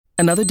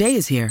Another day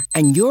is here,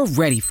 and you're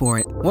ready for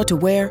it. What to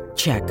wear?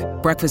 Check.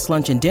 Breakfast,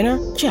 lunch, and dinner?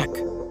 Check.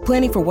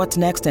 Planning for what's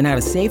next and how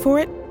to save for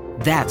it?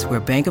 That's where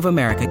Bank of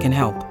America can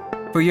help.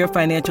 For your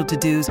financial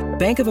to-dos,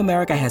 Bank of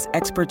America has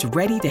experts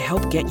ready to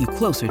help get you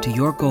closer to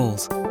your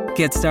goals.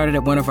 Get started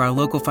at one of our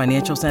local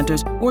financial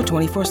centers or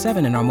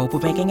 24/7 in our mobile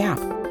banking app.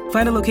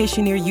 Find a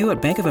location near you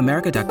at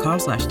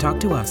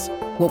bankofamerica.com/talktous.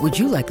 What would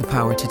you like the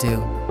power to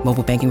do?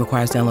 Mobile banking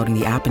requires downloading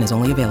the app and is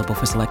only available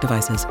for select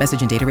devices.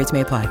 Message and data rates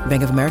may apply.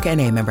 Bank of America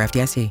N.A., member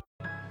FDIC.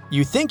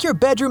 You think your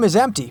bedroom is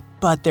empty,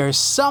 but there's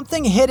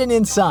something hidden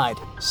inside.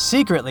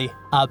 Secretly,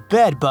 a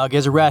bed bug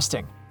is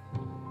resting.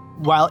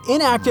 While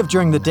inactive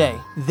during the day,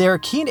 their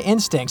keen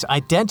instincts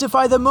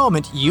identify the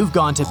moment you've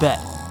gone to bed.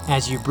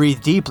 As you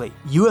breathe deeply,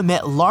 you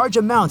emit large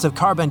amounts of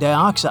carbon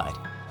dioxide.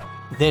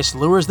 This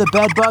lures the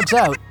bed bugs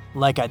out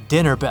like a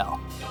dinner bell.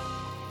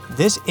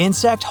 This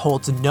insect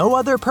holds no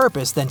other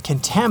purpose than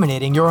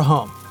contaminating your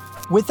home.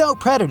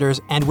 Without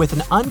predators and with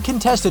an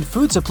uncontested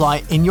food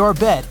supply in your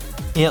bed,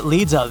 it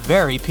leads a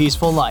very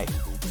peaceful life.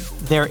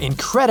 They're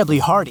incredibly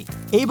hardy,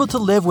 able to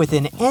live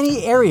within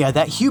any area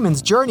that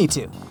humans journey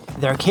to.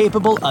 They're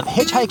capable of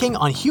hitchhiking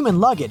on human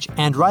luggage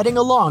and riding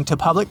along to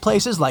public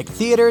places like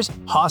theaters,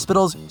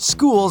 hospitals,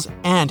 schools,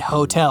 and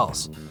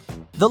hotels.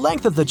 The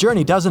length of the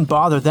journey doesn't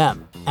bother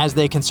them, as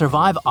they can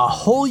survive a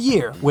whole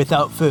year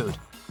without food.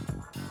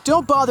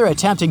 Don't bother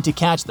attempting to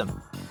catch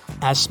them.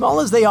 As small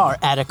as they are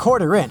at a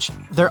 1/4 inch,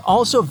 they're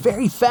also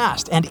very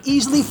fast and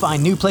easily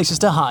find new places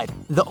to hide.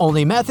 The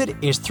only method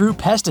is through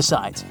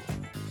pesticides.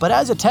 But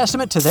as a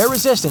testament to their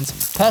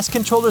resistance, pest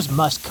controllers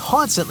must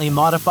constantly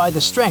modify the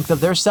strength of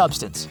their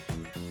substance.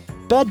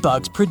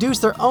 Bedbugs produce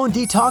their own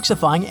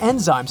detoxifying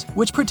enzymes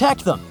which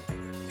protect them.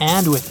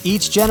 And with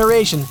each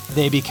generation,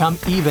 they become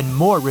even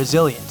more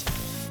resilient.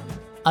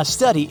 A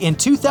study in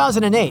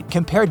 2008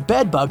 compared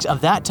bedbugs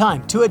of that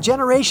time to a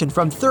generation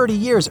from 30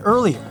 years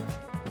earlier.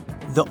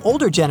 The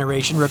older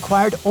generation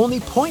required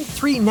only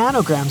 0.3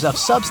 nanograms of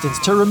substance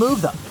to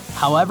remove them.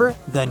 However,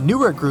 the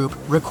newer group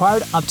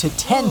required up to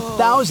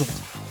 10,000.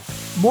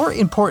 More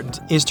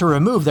important is to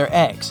remove their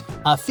eggs.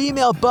 A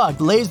female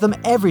bug lays them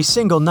every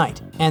single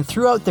night, and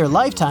throughout their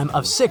lifetime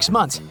of 6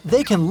 months,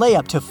 they can lay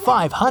up to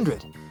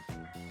 500.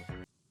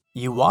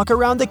 You walk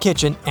around the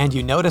kitchen and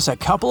you notice a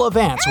couple of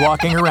ants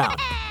walking around.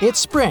 It's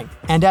spring,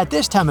 and at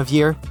this time of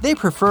year, they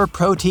prefer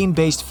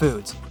protein-based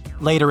foods.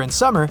 Later in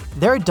summer,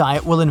 their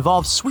diet will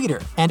involve sweeter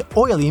and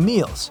oily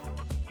meals.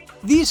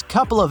 These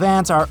couple of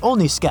ants are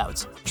only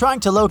scouts, trying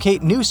to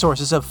locate new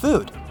sources of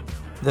food.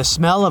 The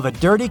smell of a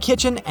dirty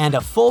kitchen and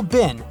a full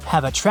bin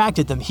have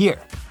attracted them here.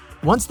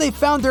 Once they've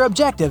found their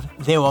objective,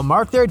 they will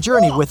mark their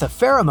journey with a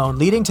pheromone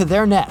leading to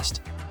their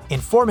nest,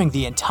 informing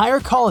the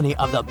entire colony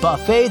of the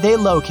buffet they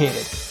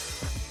located.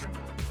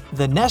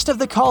 The nest of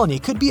the colony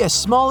could be as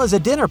small as a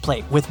dinner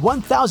plate with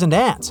 1,000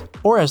 ants,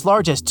 or as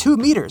large as 2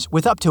 meters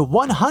with up to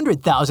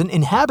 100,000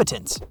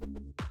 inhabitants.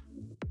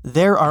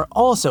 There are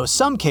also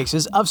some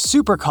cases of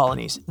super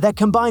colonies that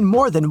combine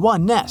more than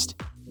one nest.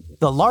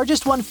 The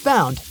largest one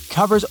found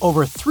covers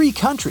over 3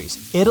 countries,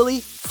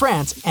 Italy,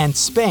 France, and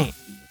Spain.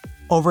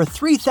 Over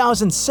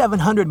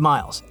 3,700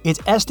 miles, it's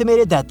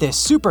estimated that this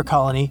super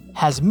colony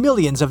has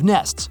millions of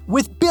nests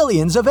with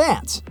billions of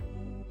ants.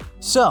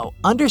 So,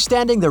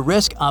 understanding the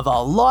risk of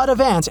a lot of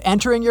ants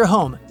entering your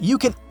home, you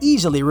can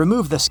easily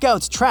remove the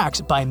scout's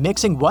tracks by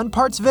mixing 1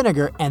 part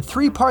vinegar and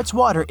 3 parts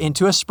water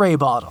into a spray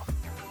bottle.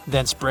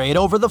 Then spray it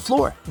over the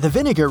floor. The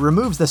vinegar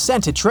removes the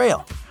scented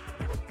trail.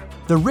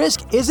 The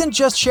risk isn't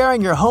just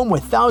sharing your home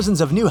with thousands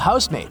of new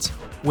housemates.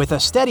 With a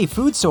steady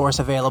food source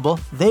available,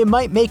 they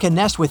might make a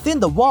nest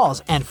within the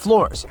walls and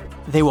floors.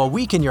 They will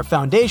weaken your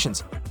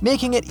foundations,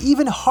 making it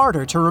even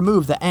harder to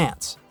remove the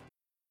ants.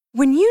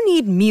 When you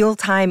need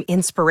mealtime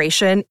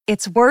inspiration,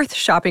 it's worth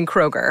shopping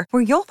Kroger,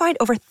 where you'll find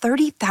over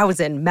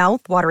 30,000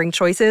 mouth-watering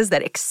choices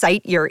that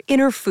excite your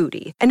inner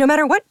foodie. And no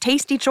matter what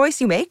tasty choice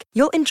you make,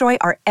 you'll enjoy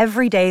our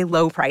everyday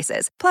low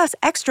prices, plus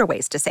extra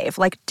ways to save,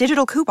 like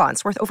digital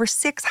coupons worth over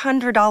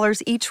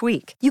 $600 each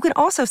week. You can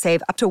also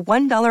save up to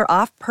 $1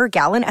 off per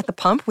gallon at the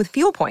pump with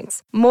fuel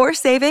points. More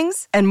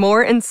savings and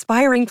more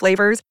inspiring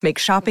flavors make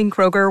shopping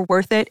Kroger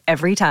worth it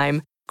every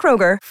time.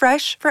 Kroger,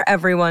 fresh for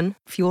everyone.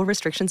 Fuel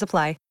restrictions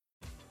apply.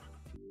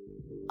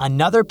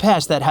 Another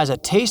pest that has a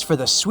taste for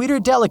the sweeter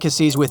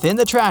delicacies within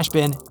the trash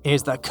bin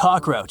is the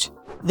cockroach.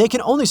 They can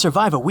only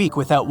survive a week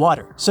without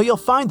water, so you'll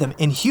find them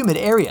in humid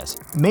areas,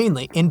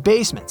 mainly in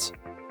basements.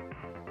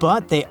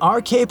 But they are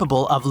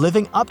capable of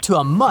living up to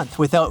a month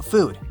without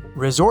food,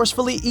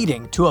 resourcefully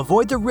eating to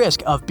avoid the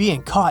risk of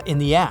being caught in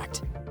the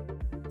act.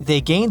 They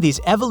gained these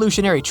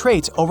evolutionary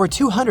traits over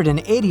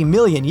 280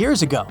 million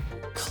years ago.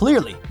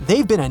 Clearly,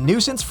 they've been a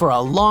nuisance for a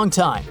long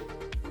time.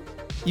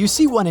 You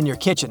see one in your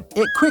kitchen,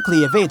 it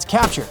quickly evades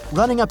capture,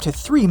 running up to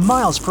 3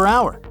 miles per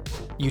hour.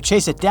 You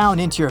chase it down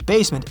into your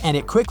basement and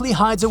it quickly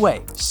hides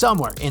away,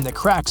 somewhere in the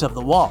cracks of the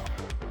wall.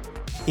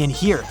 In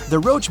here, the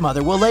roach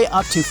mother will lay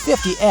up to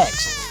 50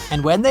 eggs,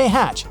 and when they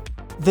hatch,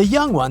 the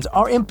young ones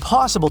are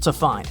impossible to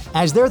find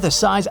as they're the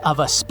size of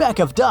a speck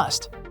of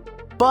dust.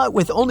 But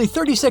with only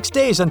 36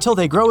 days until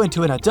they grow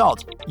into an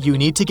adult, you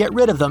need to get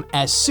rid of them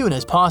as soon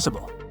as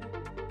possible.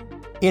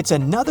 It's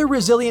another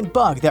resilient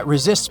bug that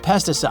resists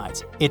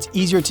pesticides. It's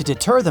easier to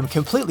deter them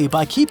completely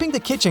by keeping the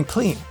kitchen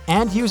clean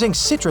and using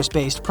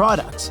citrus-based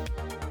products.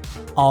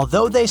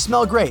 Although they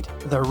smell great,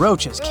 the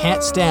roaches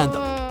can't stand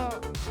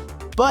them.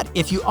 But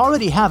if you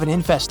already have an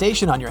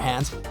infestation on your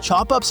hands,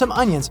 chop up some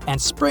onions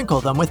and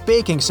sprinkle them with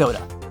baking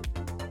soda.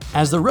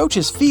 As the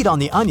roaches feed on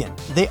the onion,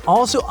 they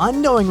also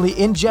unknowingly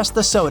ingest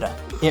the soda.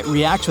 It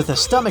reacts with the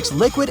stomach's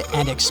liquid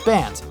and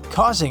expands,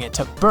 causing it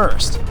to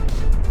burst.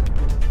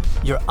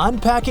 You're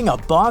unpacking a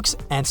box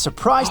and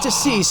surprised to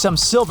see some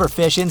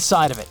silverfish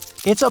inside of it.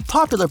 It's a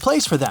popular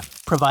place for them,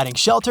 providing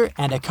shelter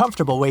and a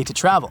comfortable way to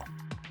travel.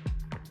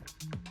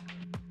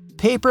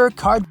 Paper,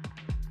 card,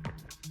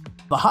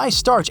 a high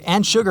starch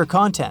and sugar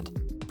content,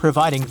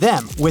 providing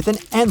them with an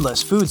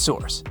endless food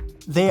source.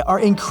 They are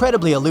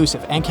incredibly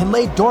elusive and can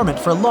lay dormant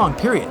for long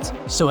periods,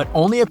 so it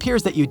only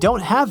appears that you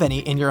don't have any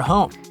in your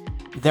home.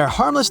 They're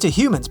harmless to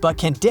humans but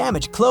can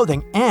damage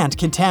clothing and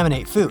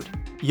contaminate food.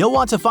 You'll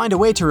want to find a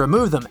way to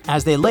remove them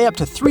as they lay up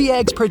to 3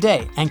 eggs per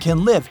day and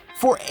can live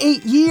for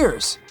 8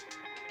 years.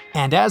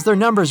 And as their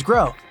numbers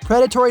grow,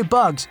 predatory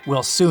bugs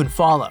will soon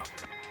follow.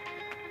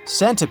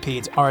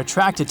 Centipedes are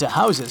attracted to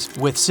houses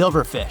with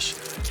silverfish.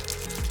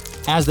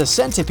 As the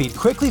centipede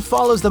quickly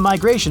follows the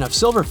migration of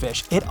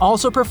silverfish, it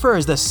also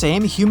prefers the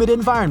same humid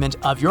environment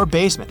of your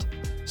basement.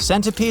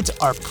 Centipedes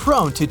are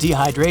prone to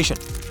dehydration,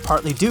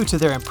 partly due to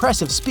their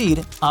impressive speed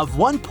of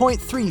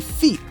 1.3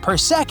 feet per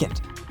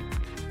second.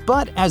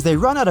 But as they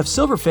run out of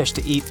silverfish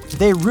to eat,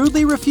 they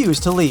rudely refuse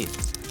to leave.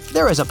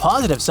 There is a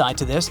positive side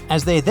to this,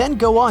 as they then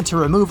go on to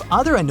remove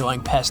other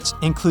annoying pests,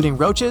 including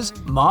roaches,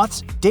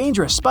 moths,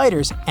 dangerous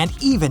spiders, and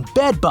even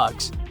bed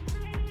bugs.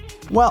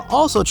 While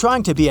also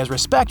trying to be as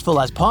respectful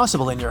as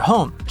possible in your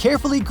home,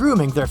 carefully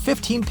grooming their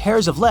 15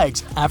 pairs of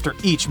legs after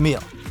each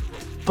meal.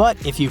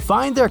 But if you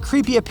find their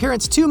creepy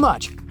appearance too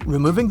much,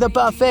 removing the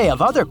buffet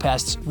of other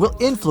pests will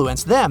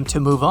influence them to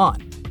move on.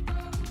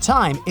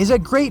 Thyme is a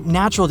great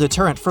natural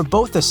deterrent for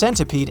both the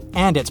centipede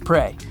and its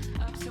prey.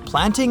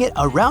 Planting it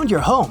around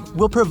your home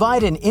will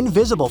provide an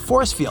invisible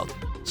force field.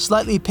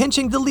 Slightly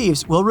pinching the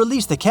leaves will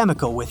release the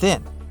chemical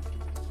within.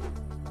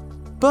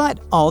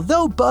 But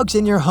although bugs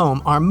in your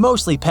home are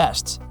mostly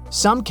pests,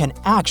 some can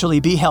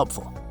actually be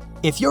helpful.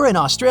 If you're in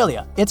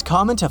Australia, it's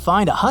common to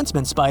find a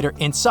huntsman spider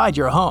inside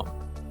your home.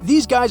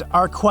 These guys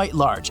are quite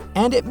large,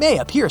 and it may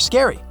appear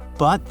scary,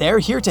 but they're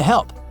here to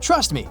help,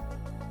 trust me.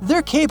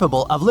 They're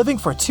capable of living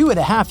for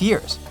 2.5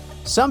 years.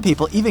 Some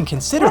people even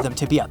consider them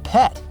to be a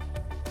pet.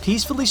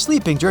 Peacefully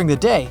sleeping during the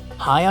day,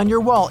 high on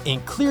your wall in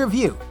clear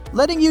view,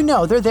 letting you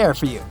know they're there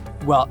for you,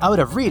 while out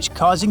of reach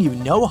causing you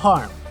no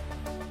harm.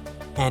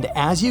 And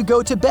as you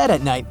go to bed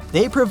at night,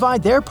 they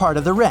provide their part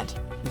of the rent.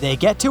 They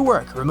get to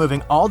work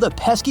removing all the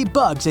pesky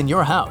bugs in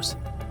your house.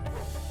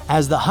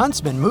 As the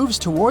huntsman moves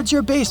towards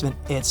your basement,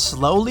 it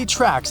slowly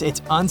tracks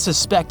its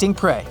unsuspecting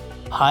prey,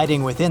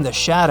 hiding within the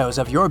shadows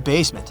of your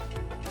basement.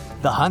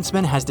 The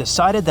huntsman has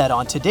decided that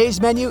on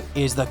today's menu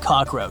is the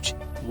cockroach,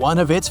 one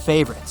of its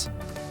favorites.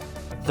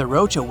 The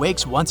roach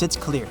awakes once it's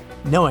clear,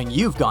 knowing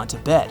you've gone to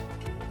bed.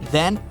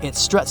 Then it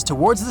struts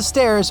towards the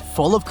stairs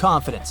full of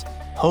confidence,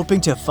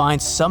 hoping to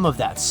find some of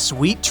that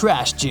sweet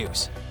trash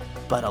juice.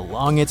 But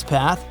along its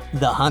path,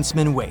 the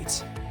huntsman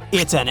waits.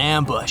 It's an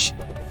ambush.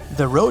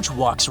 The roach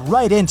walks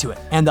right into it,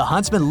 and the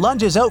huntsman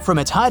lunges out from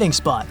its hiding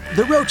spot.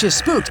 The roach is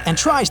spooked and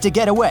tries to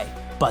get away.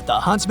 But the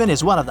huntsman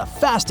is one of the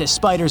fastest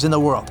spiders in the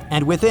world,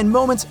 and within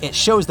moments it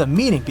shows the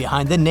meaning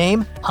behind the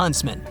name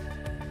huntsman.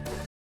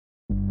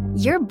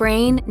 Your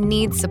brain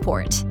needs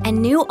support,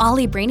 and new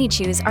Ollie Brainy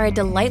Chews are a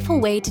delightful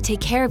way to take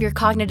care of your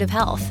cognitive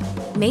health.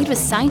 Made with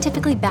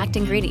scientifically backed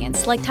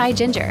ingredients like Thai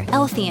ginger,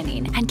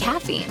 L-theanine, and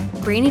caffeine,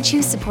 Brainy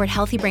Chews support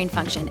healthy brain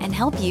function and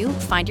help you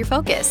find your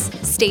focus,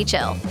 stay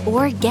chill,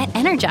 or get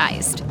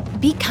energized.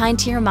 Be kind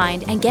to your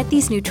mind and get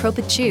these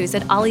nootropic chews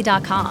at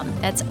ollie.com.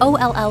 That's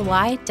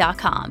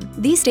OLLY.com.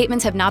 These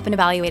statements have not been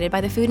evaluated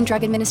by the Food and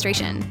Drug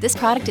Administration. This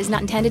product is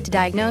not intended to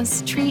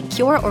diagnose, treat,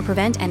 cure, or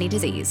prevent any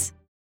disease.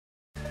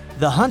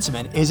 The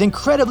huntsman is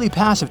incredibly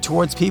passive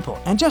towards people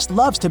and just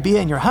loves to be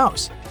in your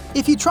house.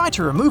 If you try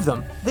to remove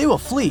them, they will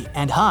flee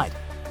and hide.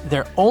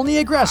 They're only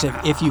aggressive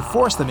if you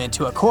force them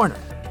into a corner.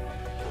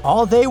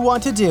 All they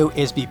want to do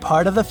is be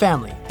part of the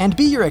family and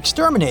be your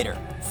exterminator,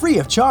 free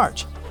of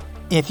charge.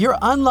 If you're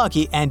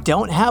unlucky and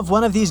don't have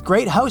one of these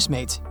great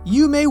housemates,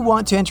 you may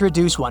want to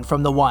introduce one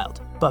from the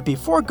wild. But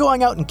before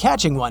going out and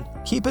catching one,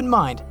 keep in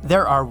mind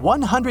there are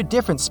 100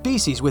 different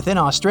species within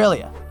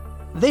Australia.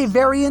 They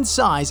vary in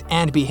size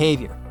and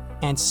behavior,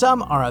 and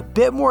some are a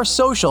bit more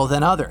social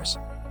than others.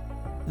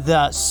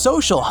 The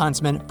social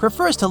huntsman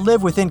prefers to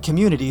live within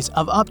communities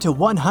of up to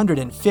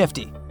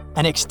 150,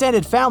 an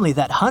extended family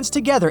that hunts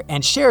together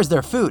and shares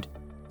their food.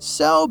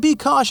 So be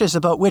cautious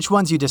about which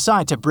ones you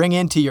decide to bring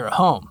into your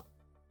home.